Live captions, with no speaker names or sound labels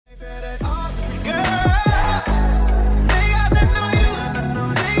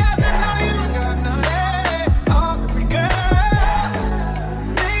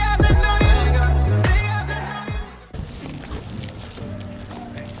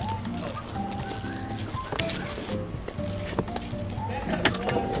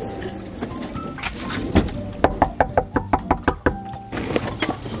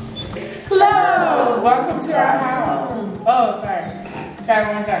to our house. Oh, sorry. Try it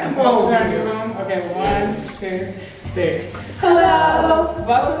one more time. Welcome to our new room. Okay, 1, 2, 3. Hello.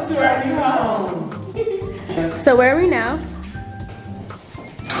 Welcome to our new home. So where are we now?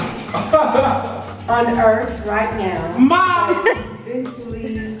 On Earth right now. Mom.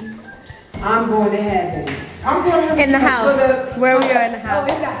 Eventually, I'm going to heaven. I'm going In the house. Where we are in the Oh,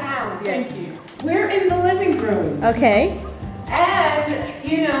 house. in the house. Thank you. We're in the living room. Okay. And,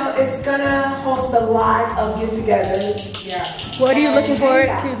 you know, it's gonna host a lot of get-togethers. Yeah. What are you looking forward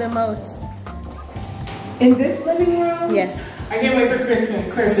to the most? In this living room? Yes. I can't wait for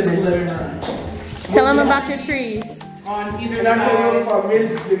Christmas. Christmas. Living room. Tell them about your trees. On either And I can't wait side. for a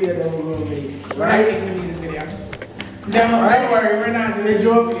music video that we're gonna make. We're not taking a music video. Don't worry, we're not doing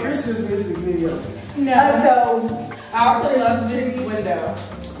Enjoy music the Christmas music video. No. So, I also love this window.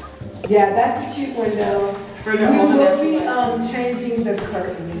 yeah, that's a cute window. For the We whole will be next changing the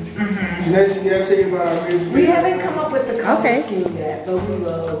curtains. Next year, I'll tell you about our music video. We haven't come up with the color Okay. scheme yet, but we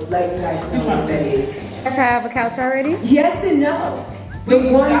will let you guys know what that is. You guys have a couch already? Yes and no. The We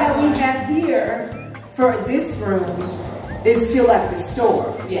one got that we one. have here for this room is still at the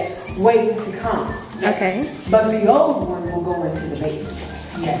store, Yes. waiting to come. Okay. But the old one will go into the basement.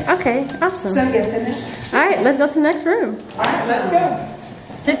 Yes. Okay, So awesome. yes and no. All right, let's go to the next room. All right, let's go.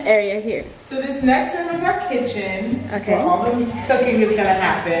 This area here. So this next room is our kitchen. Okay. Where all the cooking is gonna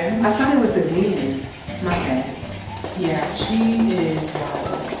happen. I thought it was a demon. My bad. Yeah, she is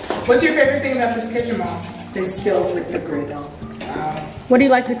wild. What's your favorite thing about this kitchen, Mom? The stove with the griddle. Wow. What do you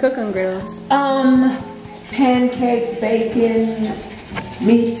like to cook on grills? Pancakes, bacon,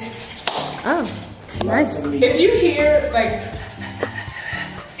 meat. Oh, nice. If you hear like,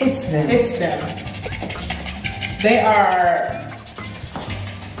 It's them. it's them. They are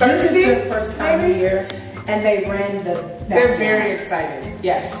This thirsty. is their first time maybe? here, and they ran the. They're very excited.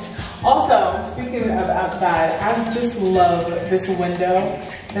 Yes. Also, speaking of outside, I just love this window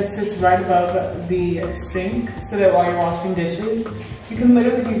that sits right above the sink, so that while you're washing dishes, you can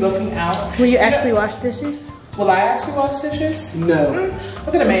literally be looking out. Will you actually wash dishes? Will I actually wash dishes? No.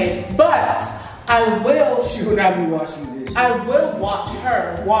 Look at a maid. But I will. She will not be washing dishes. I will watch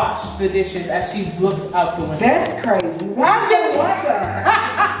her wash the dishes as she looks out the window. That's crazy. I'm just watch her.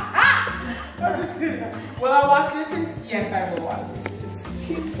 I'm just kidding. Will I wash dishes? Yes, I will wash dishes.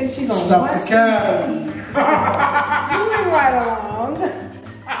 And she gonna Stop watch the cow. Moving right along.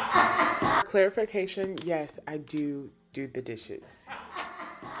 Clarification, yes, I do the dishes.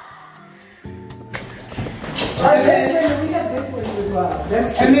 We have this one as well.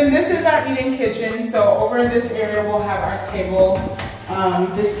 And then this is our eating kitchen. So over in this area, we'll have our table.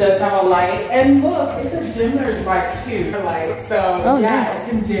 This does have a light. And look, it's a dimmer light too. Light. So Oh, yeah, nice. it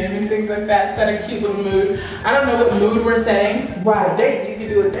can dim and things like that. Set a cute little mood. I don't know what mood we're setting. Right. Date, you can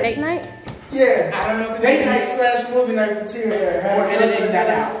do a date. Date night? Yeah. I don't know if it's Date night slash movie night for Tia. We're editing that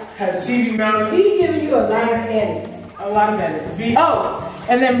out. Have the TV mounted. He giving you a lot of edits. A lot of edits. Oh,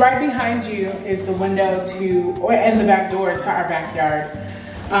 and then right behind you is the window and the back door to our backyard.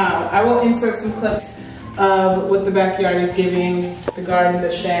 I will insert some clips of what the backyard is giving, the garden, the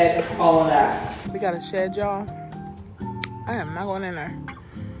shed, all of that. We got a shed, y'all. I am not going in there.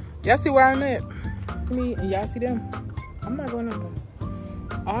 Y'all see where I'm at? Me and y'all see them? I'm not going in there.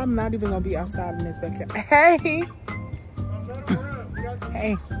 I'm not even gonna be outside in this backyard. Hey!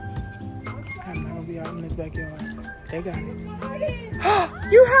 Hey. I'm not gonna be out in this backyard. They got it.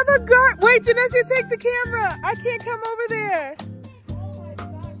 You have a garden. Wait, Janessia, take the camera. I can't come over there.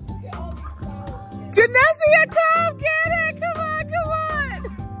 Janessia, come get it. Come on, come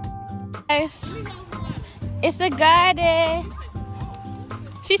on. Guys, it's a garden.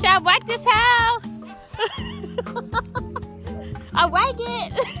 She said, I like this house. I like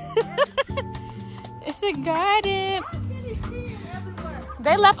it. It's a garden.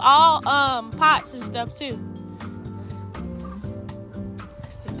 They left all pots and stuff too.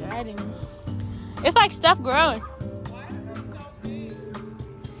 It's a garden. It's like stuff growing.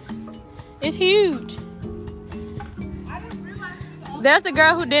 It's huge. There's a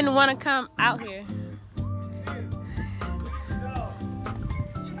girl who didn't want to come out here.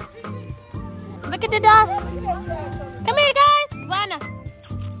 Look at the dogs. Come here, guys. Lana.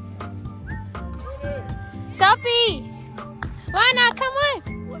 Sophie. Lana, come on.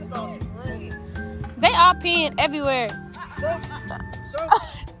 They all peeing everywhere.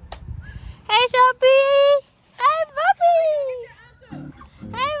 Hey, Sophie. Hey, Buffy.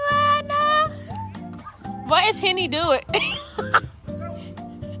 Hey, Lana. What is Henny doing?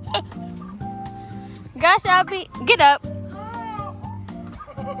 Go, Sophie. Get up.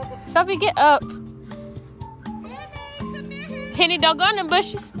 Sophie, get up. Henny, don't go in the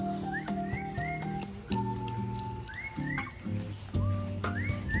bushes.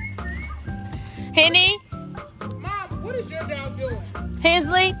 Henny, Mom, what is your dog doing?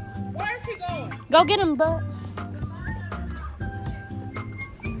 Hensley, Where is he going? go get him, bud.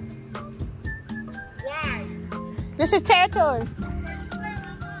 Why? This is territory.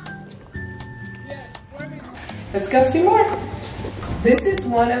 Let's go see more. This is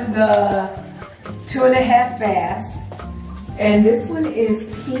one of the 2.5 baths, and this one is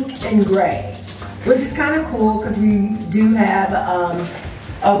pink and gray, which is kind of cool because we do have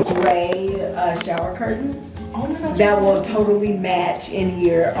a gray shower curtain Oh my gosh. that will totally match in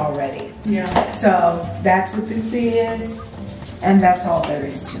here already. Yeah. So that's what this is, and that's all there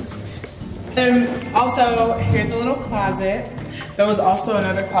is to it. And also, here's a little closet. There was also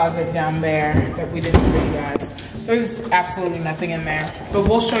another closet down there that we didn't show you guys. There's absolutely nothing in there, but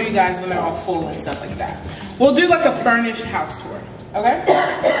we'll show you guys when they're all full and stuff like that. We'll do like a furnished house tour, okay?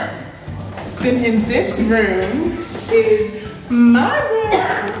 Then in this room is my room.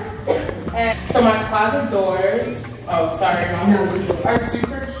 And so my closet doors, oh sorry Mom, are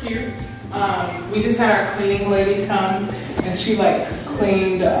super cute. We just had our cleaning lady come and she like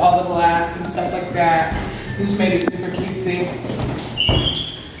cleaned all the glass and stuff like that. We just made it super cutesy.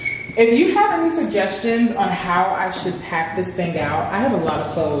 If you have any suggestions on how I should pack this thing out, I have a lot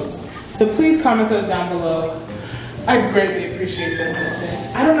of clothes. So please comment those down below. I greatly appreciate the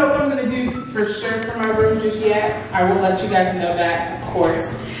assistance. I don't know what I'm gonna do for sure for my room just yet. I will let you guys know that, of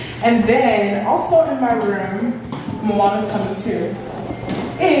course. And then also in my room, Moana's coming too,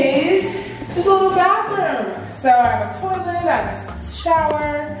 is this little bathroom. So I have a toilet, I have a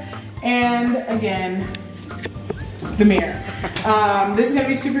shower, and again, the mirror. This is gonna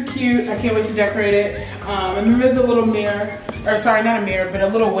be super cute. I can't wait to decorate it. And then there's a little mirror, or sorry, not a mirror, but a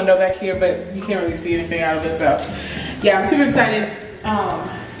little window back here, but you can't really see anything out of it, so. Yeah, I'm super excited.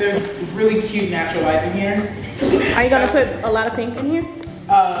 There's really cute natural light in here. Are you gonna put a lot of pink in here?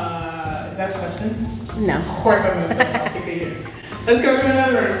 Is that a question? No. Of course I'm gonna put a lot of pink in here. Let's go to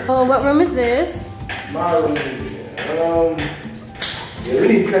another room. Oh, what room is this? My room. Yeah, we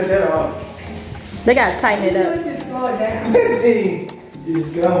need to cut that off. They gotta tighten it up. Just slow it down. It's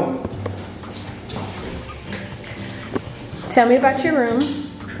gone. Tell me about your room.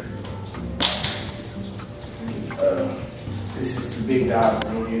 This is the big dog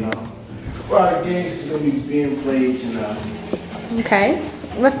room, you know. Where all the games is gonna be being played, you know. Okay.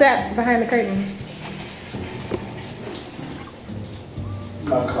 What's that behind the curtain?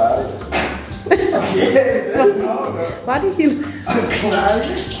 My closet. Yeah, that's all though. Why do you? A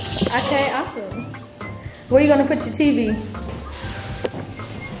closet? Okay, awesome. Where are you gonna put your TV?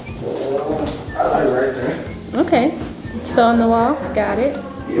 I like right there. Okay. So on the wall, got it.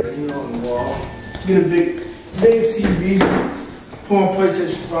 Yeah, you know, on the wall. Get a big TV. Put on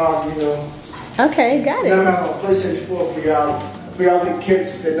PlayStation 5, you know. Okay, got Now I'm it. on PlayStation 4 for y'all. For y'all little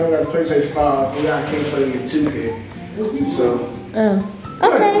kids that don't got a PlayStation 5, but y'all can't play it 2 here. So.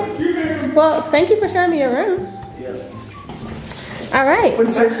 Okay. Well, thank you for showing me your room. Yeah. All right.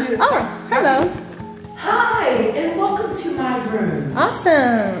 What's that to you? Oh, hello. Hi, and welcome to my room.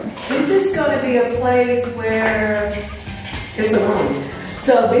 Awesome. This is gonna be a place where it's a room.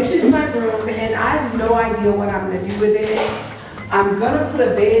 So this is my room, and I have no idea what I'm gonna do with it. I'm gonna put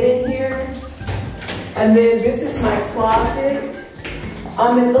a bed in here, and then this is my closet.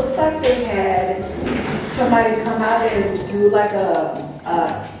 It looks like they had somebody come out and do like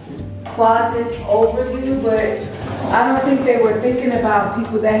a closet overview, but I don't think they were thinking about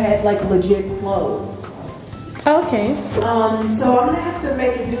people that had like legit clothes. Okay. So I'm gonna have to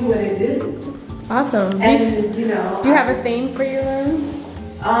make it do what it do. Awesome. And you know, Do you have a theme for your room?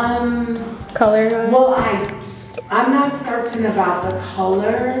 Color? Well, I'm not certain about the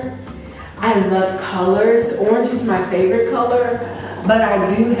color. I love colors. Orange is my favorite color, but I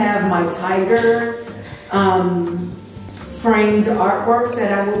do have my tiger framed artwork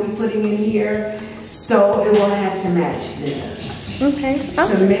that I will be putting in here, so it will have to match them. Okay. So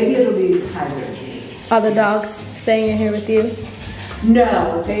Awesome. maybe it'll be a tiger thing. Are the dogs staying in here with you?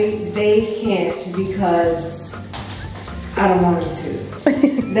 No, they can't because I don't want them to.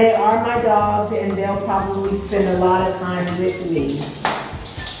 They are my dogs and they'll probably spend a lot of time with me.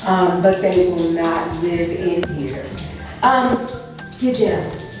 But they will not live in here. Get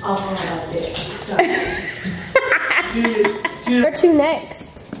down. I'll talk about that. Where to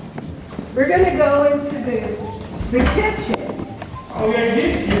next? We're gonna go into the kitchen. Oh, yeah,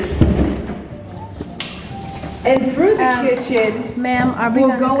 yes. And through the kitchen, Ma'am, are we we'll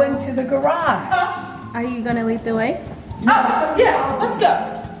gonna go into the garage. Are you gonna lead the way? Oh, yeah, let's go.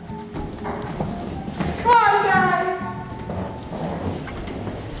 Come on, guys.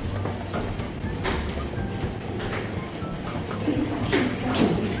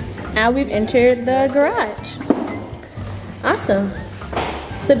 Now we've entered the garage. Awesome.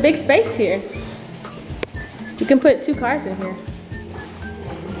 It's a big space here. You can put 2 cars in here.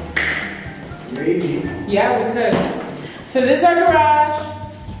 Maybe. Yeah, we could. So this is our garage.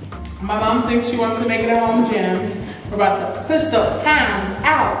 My mom thinks she wants to make it a home gym. We're about to push those pounds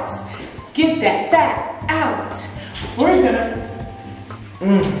out. Get that fat out. We're gonna.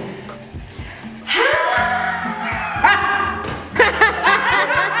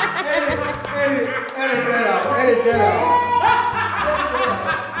 Edit that out. Edit that out.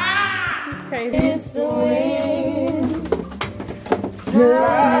 Crazy. It's the wind.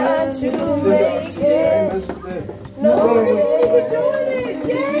 Try to make it. No, we're doing it.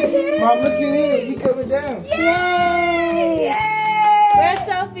 Yay! Mom, look at it. You coming down. Yay! Yay! Where's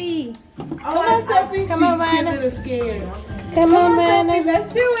Sophie? Come on, Sophie. Come on, She Rhina. did a scare. Come on, Rhina.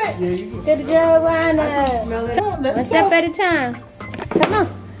 Let's do it. Yeah, you can. Good job, Rhina. Smell it. Come on, let's One go. step at a time. Come on.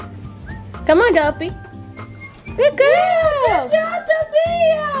 Come on, Dopey. Good girl. Good job,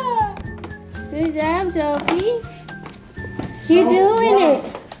 Sophia. Good job, Dopey. You're doing it.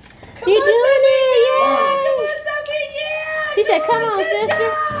 You're doing it. Yay. She said, come on, sister.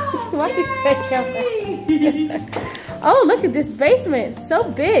 Why she said, come on? Oh, look at this basement. It's so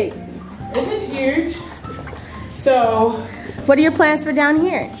big. Isn't it huge? So, What are your plans for down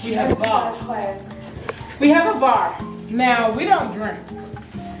here? we have a bar. We have a bar. Now, we don't drink.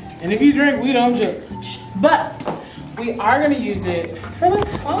 And if you drink, we don't judge. But we are gonna use it for like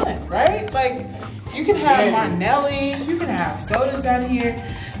fun, right? Like, you can have Marnelli, you can have sodas down here.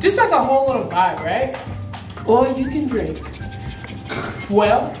 Just like a whole little vibe, right? Or you can drink.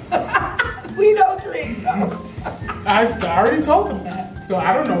 Well, We don't drink. I already told them that. So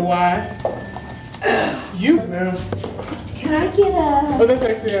I don't know why. You. Man. Can I get a... Oh, that's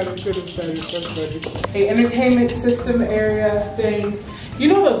actually how it's good as that. A entertainment system area thing. You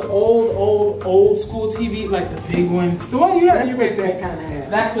know those old school TV, like the big ones? The one you have in your basement.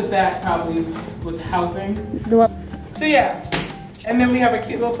 That's what that probably was housing. So yeah. And then we have a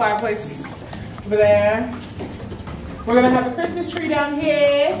cute little fireplace over there. We're gonna have a Christmas tree down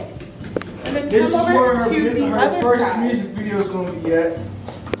here. And then This is come where over to the her other first side. music video is going to be at.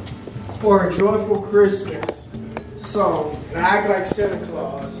 For her Joyful Christmas song. And I act like Santa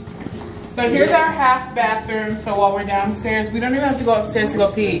Claus. So here's our half bathroom. So while we're downstairs, we don't even have to go upstairs to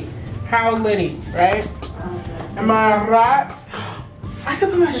go pee. How litty, right? Am I right? I could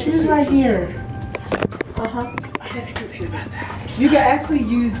put my shoes right here. Uh-huh. I didn't even think about that. You can actually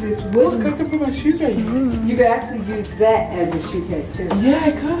use this Look, wooden... I could put my shoes right here. You can actually use that as a shoecase too. Yeah,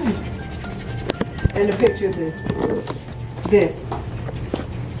 I could. And a picture of this. This.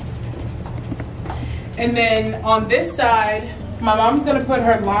 And then on this side, my mom's gonna put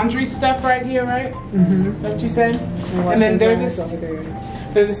her laundry stuff right here, right? Mm-hmm. That's what you said? And then there's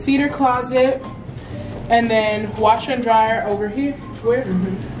a cedar closet. And then washer and dryer over here. Where?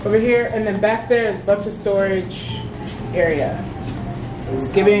 Mm-hmm. Over here. And then back there is a bunch of storage area. It's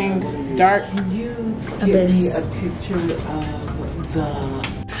giving dark. You give me a picture of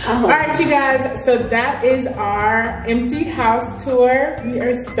the... All right, you guys, so that is our empty house tour. We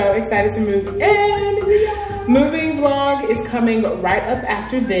are so excited to move in. Moving vlog is coming right up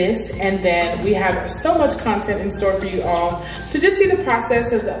after this, and then we have so much content in store for you all to just see the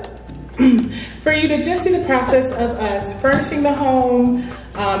process of us furnishing the home,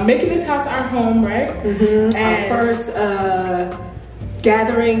 making this house our home, right? Mm-hmm. And our first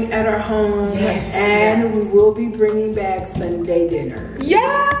gathering at our home, Yes. and we will be bringing back Sunday dinner.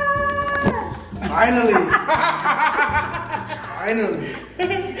 yes! Finally. Finally.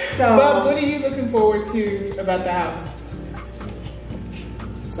 So, But what are you looking forward to about the house?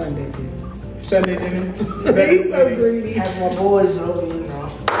 Sunday dinner. Sunday dinner. He's so greedy. Have my boys over, you know.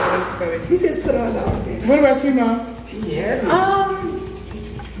 That's funny. He just put on all this. What about you, Mom? Yeah.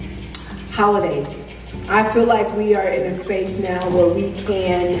 Holidays. I feel like we are in a space now where we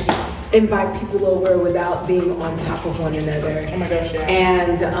can invite people over without being on top of one another. Oh my gosh, yeah.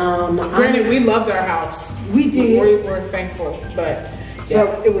 And Granted, we loved our house. We did. We're thankful, but yeah,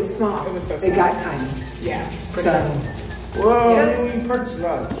 But it was small. It was so It small. got tiny. yeah. So, Well, Yes. when you purchase a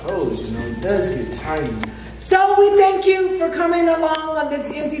lot of clothes, you know, it does get tiny. so we thank you for coming along on this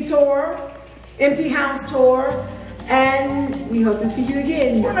empty house tour, and we hope to see you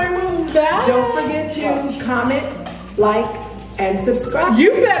again. When I move back, Don't forget to comment, like, and subscribe.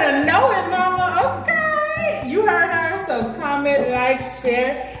 you better know it, Mama. Okay, you heard her. So comment, like,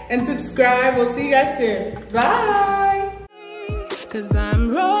 share, and subscribe. We'll see you guys soon. Bye. 'Cause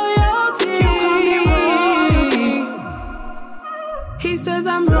I'm royalty. He says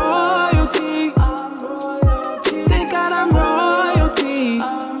I'm royalty.